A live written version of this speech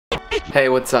Hey,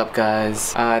 what's up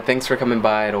guys? Thanks for coming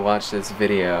by to watch this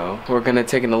video. We're gonna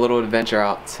take a little adventure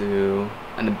out to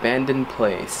an abandoned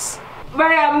place.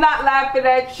 Ray, I'm not laughing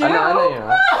at you. I know you're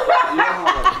not.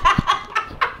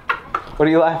 What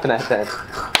are you laughing at then?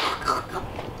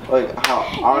 Like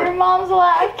how Your mom's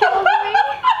laugh kills me.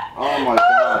 Oh my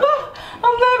god.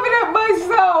 I'm laughing at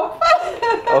myself.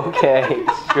 Okay,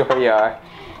 sure you are.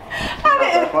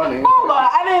 That's funny. Hold on,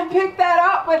 I didn't pick that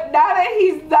up, but now that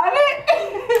he's done it,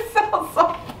 it sounds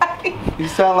so funny. You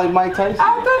sound like Mike Tyson.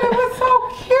 I thought it was so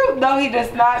cute. No, he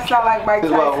does not sound like Mike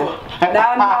Tyson.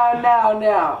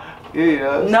 Now. Yeah, he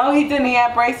does. No, he didn't. He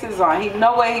had braces on.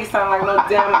 No way he sound like no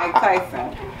damn Mike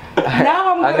Tyson.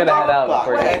 Now I'm gonna head out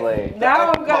before it's late.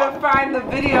 Now I'm gonna find the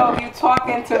video of you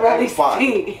talking to really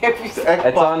see if you.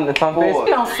 It's on Facebook.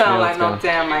 He don't sound like no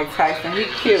damn Mike Tyson. He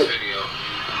cute.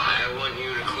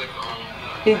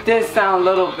 He did sound a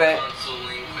little bit.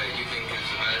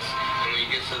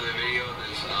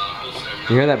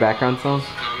 You hear that background song?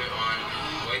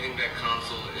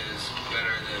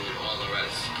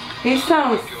 He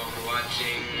sounds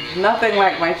nothing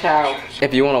like my child.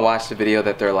 If you want to watch the video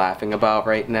that they're laughing about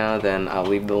right now, then I'll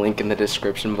leave the link in the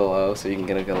description below so you can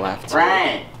get a good laugh too.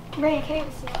 Right. Ray, can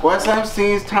you see that? What's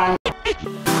Epstein's time?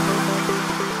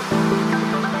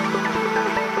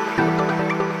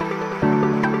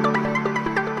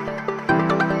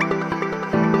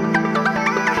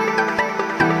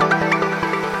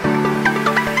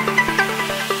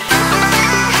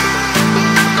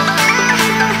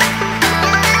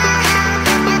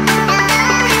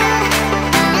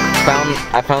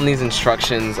 I found these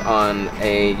instructions on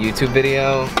a YouTube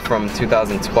video from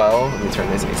 2012. Let me turn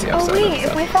this AC off. Oh wait,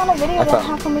 if we found a video, then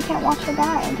how come we can't watch the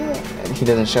guy and do it? He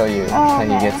doesn't show you how he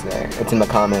gets there. It's in the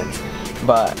comments.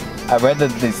 But I read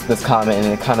this comment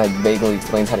and it kind of vaguely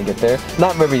explains how to get there.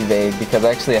 Not very vague because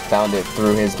actually I found it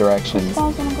through his directions.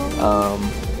 You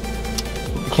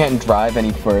can't drive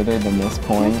any further than this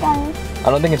point. I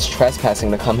don't think it's trespassing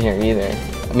to come here either.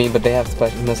 I mean, but they have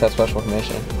you must have special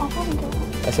permission.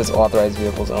 It says authorized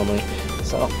vehicles only.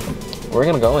 So, we're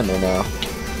gonna go in there now.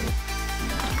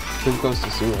 Who goes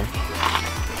to sewer?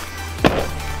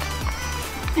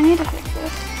 I need to fix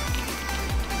this.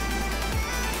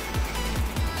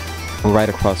 We're right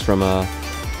across from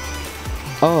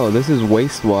oh, this is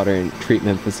wastewater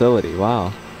treatment facility.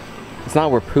 Wow. It's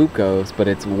not where poop goes, but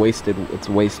it's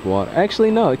wastewater. Actually,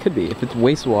 no, it could be. If it's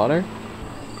wastewater,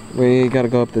 we gotta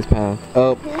go up this path.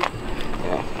 Oh. Yeah.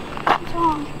 What's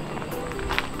wrong?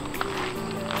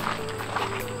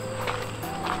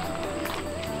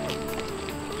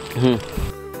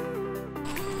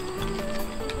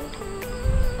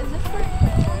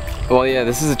 Well, yeah,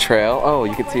 this is a trail. Oh,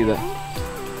 you can see the.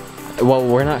 Well,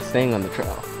 we're not staying on the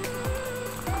trail.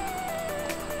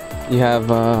 You have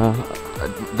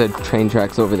the train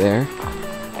tracks over there,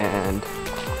 and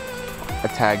a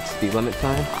tagged speed limit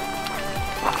sign.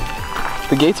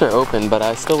 The gates are open, but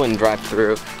I still wouldn't drive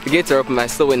through. The gates are open, but I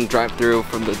still wouldn't drive through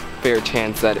for the fair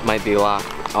chance that it might be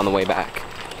locked on the way back.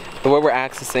 But where we're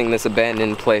accessing this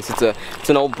abandoned place, it's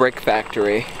an old brick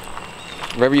factory.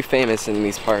 Very famous in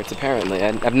these parts, apparently.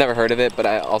 I've never heard of it, but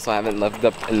I also haven't lived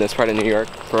up in this part of New York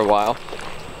for a while.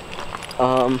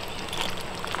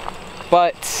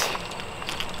 But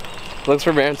it looks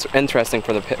very interesting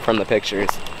from the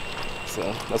pictures. So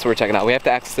that's what we're checking out. We have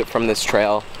to access it from this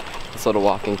trail, this little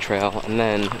walking trail, and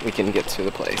then we can get to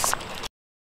the place.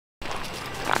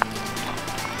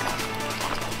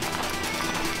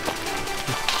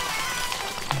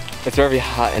 It's very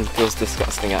hot and feels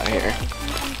disgusting out here.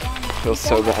 It feels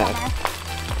so bad.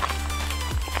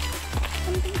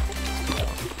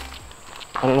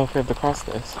 I don't know if we have to cross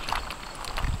this.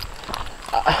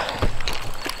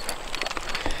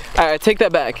 Alright, take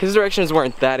that back. His directions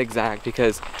weren't that exact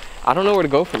because I don't know where to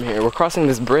go from here. We're crossing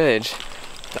this bridge.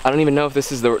 I don't even know if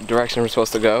this is the direction we're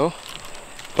supposed to go,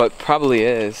 but probably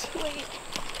is. Wait.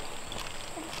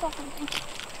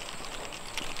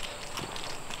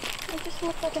 It just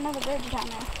looks like another bridge down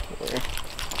there. Where?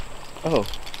 Oh.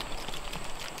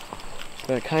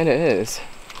 That kinda is.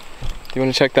 Do you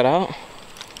want to check that out?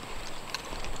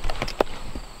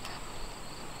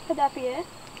 Could that be it?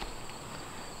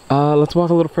 Let's walk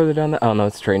a little further down the. Oh no,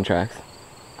 it's train tracks.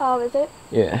 Oh, is it?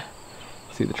 Yeah.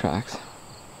 See the tracks.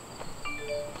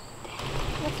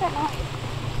 What's that noise?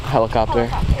 Helicopter.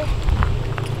 Helicopter.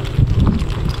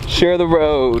 Share the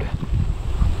road.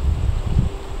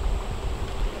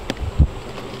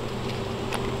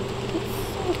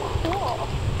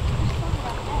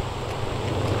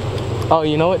 Oh,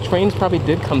 you know what? Trains probably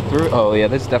did come through. Oh yeah,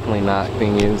 that's definitely not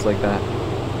being used like that.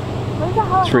 Where's the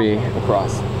helicopter? Tree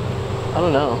across. I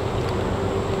don't know.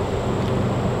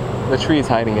 The tree is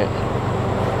hiding it.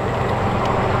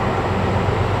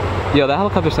 Yo, that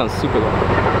helicopter sounds super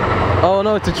loud. Oh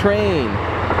no, it's a train.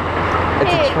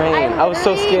 It's a train. I was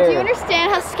so scared. Do you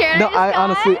understand how scared No, I just got?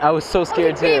 honestly, I was so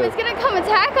scared too. Babe, it's gonna come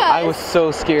attack us. I was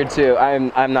so scared too.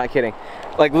 I'm not kidding.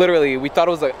 Like literally, we thought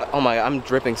it was like, oh my god, I'm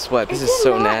dripping sweat. This is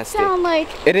so nasty. It sound like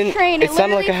It didn't. train. It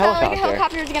sounded like a literally felt helicopter. like a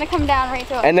helicopter was gonna come down right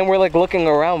to us. And then we're like looking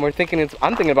around. We're thinking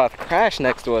I'm thinking about the crash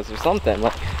next to us or something.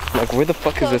 Like where the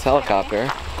fuck is So this scary. helicopter?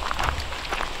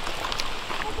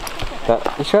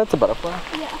 You sure that's a butterfly?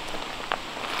 Yeah.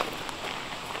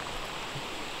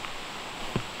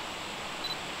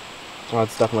 Oh,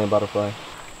 it's definitely a butterfly.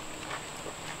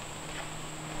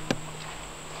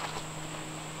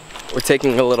 We're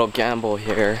taking a little gamble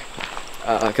here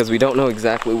because we don't know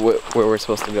exactly where we're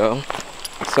supposed to go.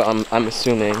 So I'm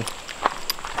assuming,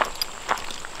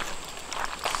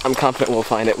 I'm confident we'll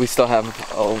find it. We still have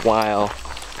a while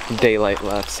daylight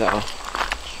left, so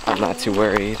I'm not too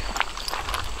worried.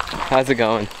 How's it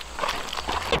going?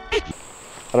 I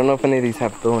don't know if any of these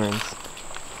have thorns,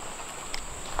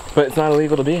 but it's not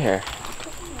illegal to be here.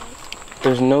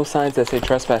 There's no signs that say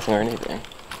trespassing or anything.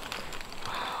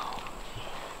 Wow.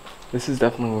 This is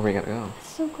definitely where we gotta go.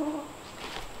 So cool.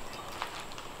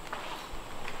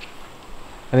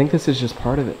 I think this is just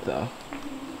part of it though.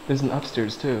 There's an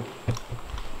upstairs too.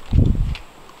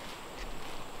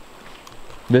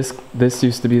 This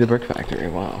used to be the brick factory,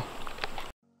 wow.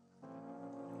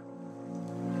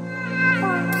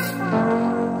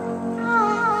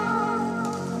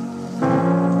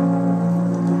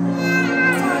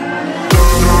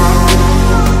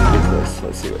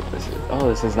 Let's see what this is. Oh,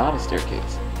 this is not a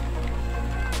staircase.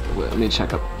 Wait, let me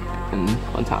check up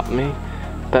on top of me.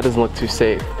 That doesn't look too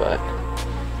safe, but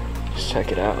just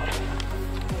check it out.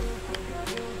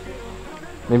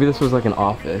 Maybe this was like an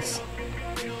office.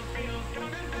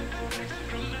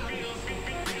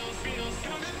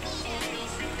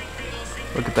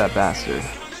 Look at that bastard.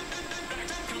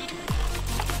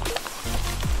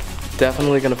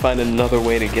 Definitely gonna find another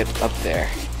way to get up there.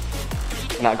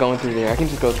 Not going through there. I can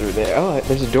just go through there. Oh,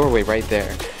 there's a doorway right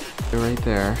there. They're right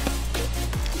there.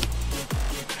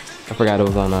 I forgot it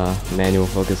was on manual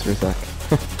focus for a sec.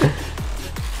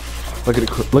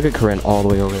 Look at Corinne all the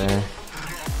way over there.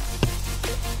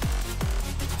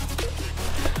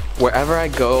 Wherever I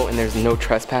go and there's no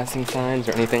trespassing signs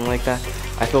or anything like that,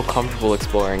 I feel comfortable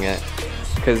exploring it.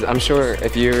 Because I'm sure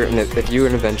if you're an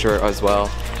adventurer as well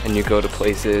and you go to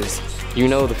places, you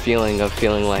know the feeling of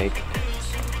feeling like,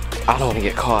 I don't want to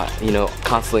get caught, you know,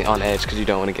 constantly on edge because you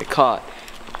don't want to get caught.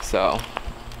 So,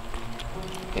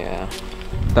 yeah.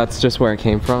 That's just where it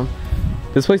came from.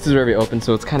 This place is very open,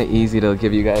 so it's kind of easy to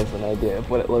give you guys an idea of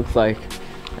what it looks like.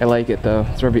 I like it though,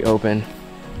 it's very open.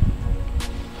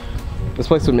 This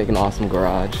place would make an awesome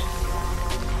garage.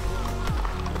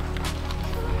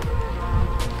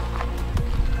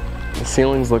 The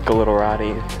ceilings look a little rotty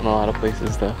in a lot of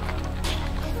places though.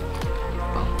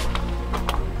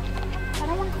 I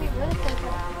don't want it to be really close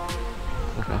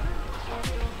up. Okay.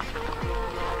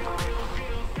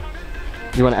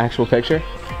 You want an actual picture?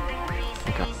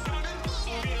 Okay.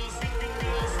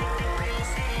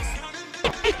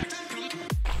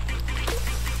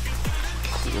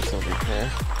 See what's over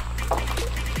here.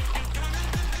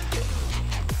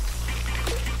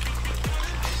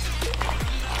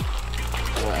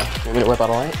 Want me to whip out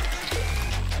a light?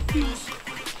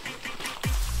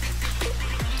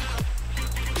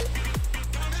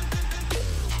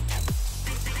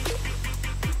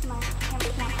 My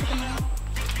camera's not picking it up.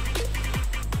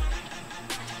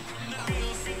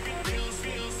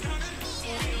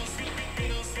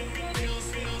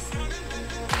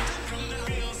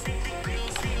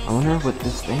 I wonder what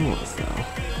this thing was though.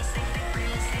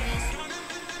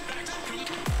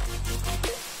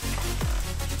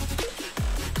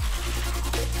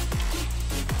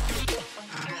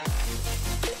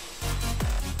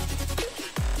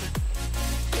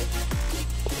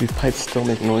 These pipes still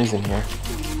make noise in here.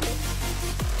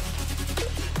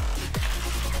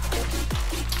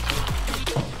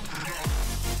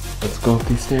 Let's go up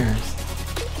these stairs.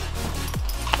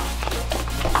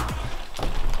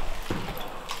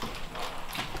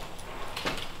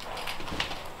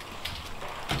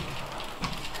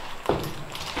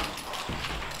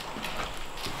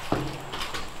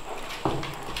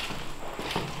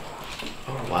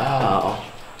 Oh wow.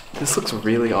 This looks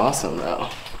really awesome though.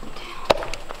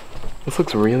 This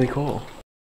looks really cool.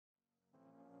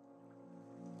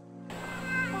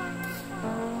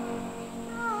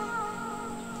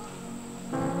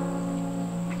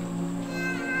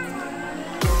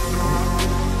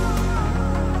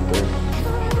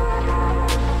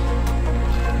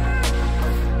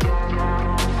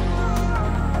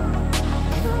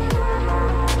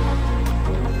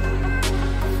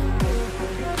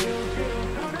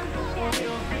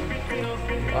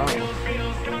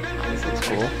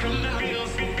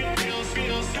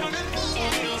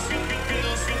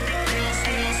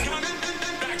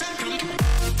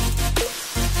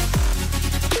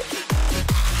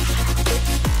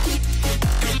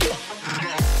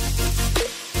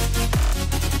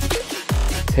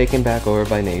 taken back over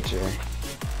by nature.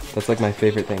 That's like my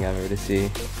favorite thing ever, to see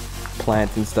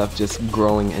plants and stuff just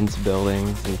growing into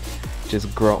buildings and just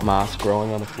moss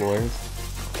growing on the floors.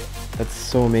 That's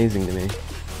so amazing to me.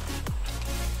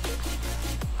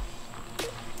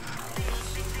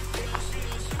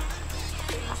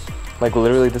 Like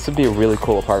literally, this would be a really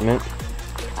cool apartment.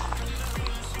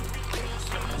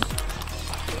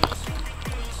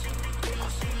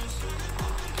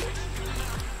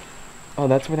 Oh,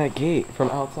 that's where that gate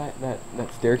from outside, that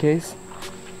staircase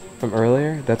from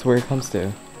earlier, that's where it comes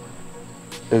to.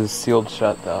 It was sealed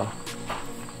shut though,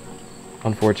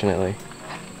 unfortunately.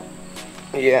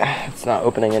 Yeah, it's not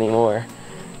opening anymore,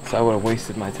 so I would have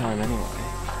wasted my time anyway.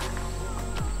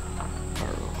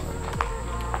 Alright, real quick.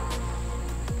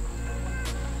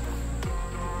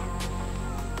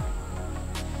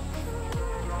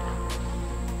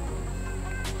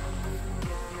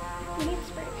 We need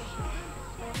spray.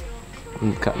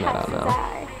 I'm cutting that out Has to now.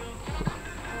 die.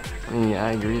 Yeah,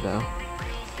 I agree though.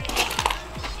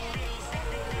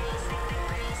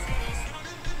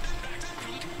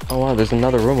 Oh wow, there's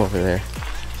another room over there.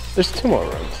 There's 2 more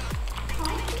rooms.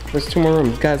 There's 2 more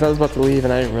rooms. Guys, I was about to leave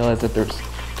and I didn't realize that there's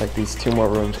like these 2 more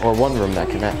rooms, or 1 room that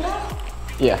connects.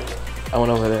 Yeah, I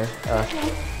went over there.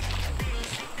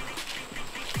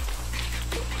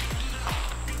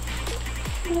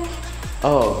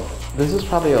 Oh, this is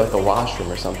probably like a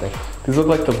washroom or something. These look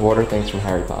like the water things from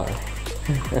Harry Potter.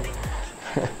 Cool.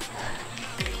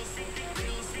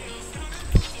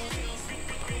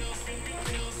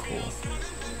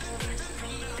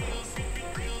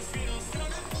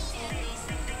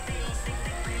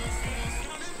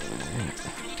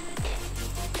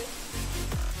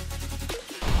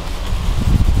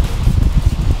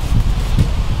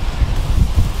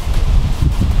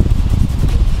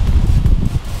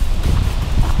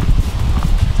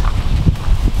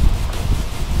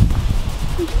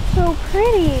 So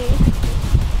pretty.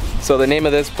 So the name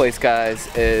of this place, guys,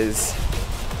 is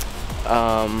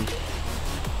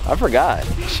I forgot.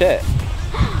 Shit.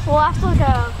 We'll have to look it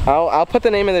up. I'll put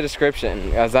the name in the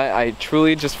description, as I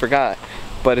truly just forgot.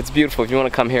 But it's beautiful. If you want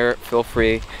to come here, feel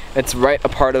free. It's right a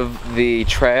part of the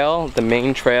trail, the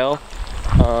main trail.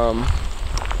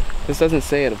 This doesn't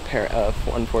say it,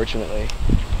 unfortunately.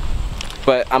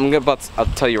 But I'll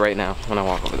tell you right now when I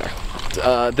walk over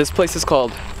there. This place is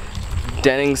called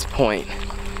Dennings Point.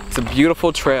 It's a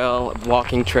beautiful trail,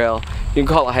 walking trail. You can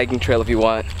call it a hiking trail if you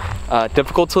want.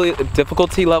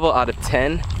 Difficulty level out of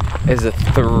 10 is a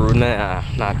 3. Nah,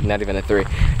 not even a 3.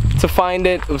 To find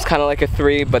it, it was kind of like a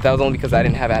 3, but that was only because I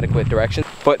didn't have adequate directions.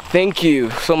 But thank you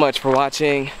so much for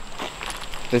watching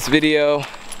this video.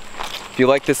 If you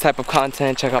like this type of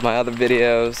content, check out my other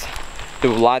videos.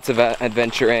 Do lots of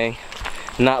adventuring,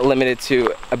 not limited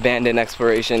to abandoned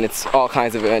exploration. It's all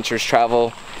kinds of adventures,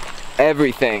 travel,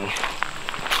 everything.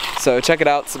 So check it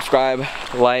out, subscribe,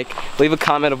 like, leave a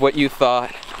comment of what you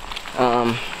thought.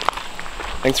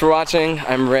 Thanks for watching.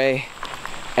 I'm Ray,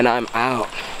 and I'm out.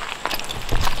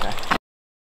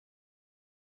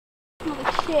 Holy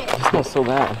shit. It smells so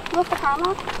bad. You want the car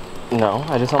unlocked? No,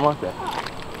 I just unlocked it.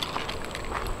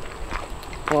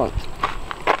 Come on.